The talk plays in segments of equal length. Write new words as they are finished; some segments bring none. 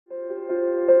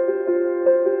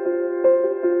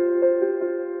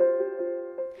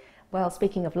Well,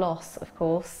 speaking of loss, of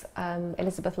course,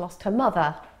 Elizabeth lost her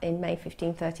mother in May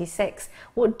 1536.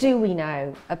 What do we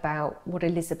know about what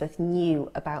Elizabeth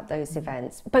knew about those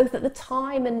events, both at the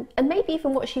time and maybe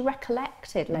even what she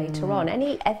recollected later on?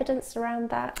 Any evidence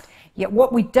around that? Yeah,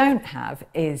 what we don't have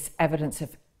is evidence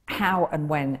of how and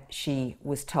when she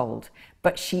was told,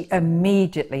 but she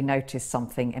immediately noticed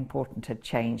something important had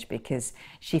changed, because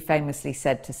she famously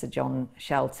said to Sir John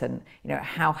Shelton, you know,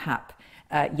 how hap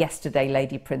yesterday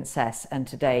Lady Princess and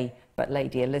today but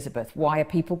Lady Elizabeth. Why are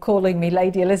people calling me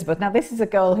Lady Elizabeth? Now, this is a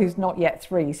girl who's not yet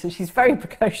 3, so she's very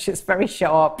precocious, very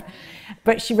sharp,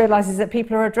 but she realises that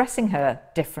people are addressing her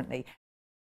differently.